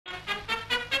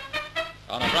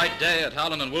On a bright day at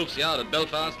Harland and Wolff's yard at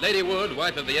Belfast, Lady Wood,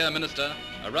 wife of the Air Minister,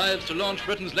 arrives to launch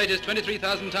Britain's latest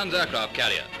 23,000 tons aircraft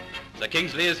carrier. Sir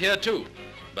Kingsley is here too,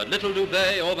 but little do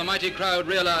they or the mighty crowd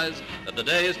realize that the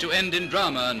day is to end in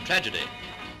drama and tragedy.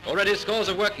 Already scores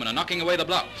of workmen are knocking away the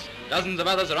blocks. Dozens of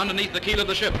others are underneath the keel of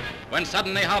the ship, when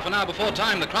suddenly, half an hour before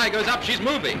time, the cry goes up, she's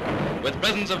moving. With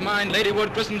presence of mind, Lady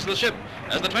Wood christens the ship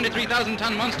as the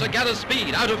 23,000-ton monster gathers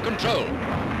speed out of control.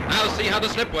 Now see how the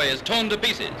slipway is torn to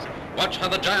pieces. Watch how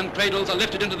the giant cradles are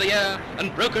lifted into the air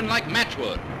and broken like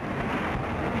matchwood.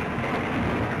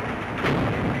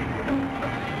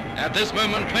 At this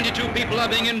moment, 22 people are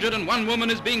being injured and 1 woman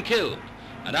is being killed.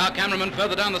 And our cameraman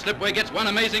further down the slipway gets one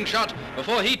amazing shot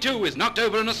before he too is knocked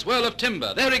over in a swirl of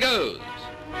timber. There he goes!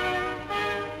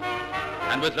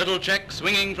 And with little check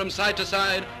swinging from side to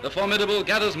side, the Formidable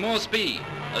gathers more speed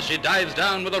as she dives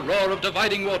down with a roar of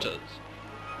dividing waters.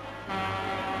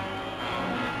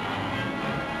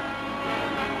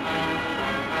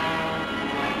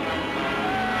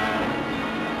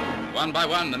 One by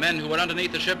one, the men who were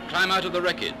underneath the ship climb out of the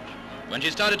wreckage. When she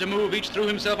started to move, each threw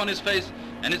himself on his face,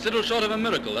 and it's little short of a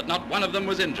miracle that not one of them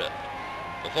was injured.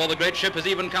 Before the great ship has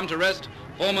even come to rest,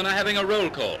 foremen are having a roll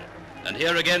call, and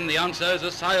here again the answer is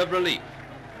a sigh of relief.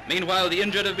 Meanwhile, the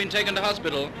injured have been taken to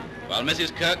hospital, while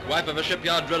Mrs. Kirk, wife of a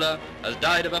shipyard driller, has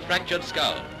died of a fractured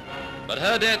skull. But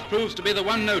her death proves to be the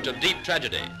one note of deep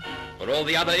tragedy, for all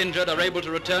the other injured are able to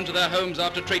return to their homes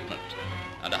after treatment,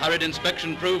 and a hurried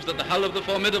inspection proves that the hull of the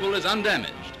Formidable is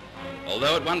undamaged.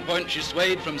 Although at one point she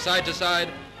swayed from side to side,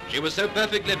 she was so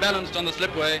perfectly balanced on the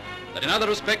slipway that in other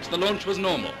respects the launch was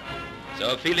normal. So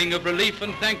a feeling of relief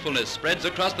and thankfulness spreads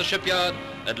across the shipyard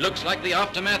that looks like the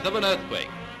aftermath of an earthquake.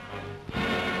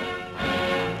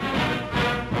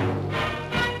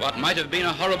 What might have been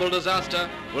a horrible disaster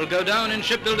will go down in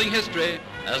shipbuilding history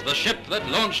as the ship that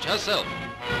launched herself.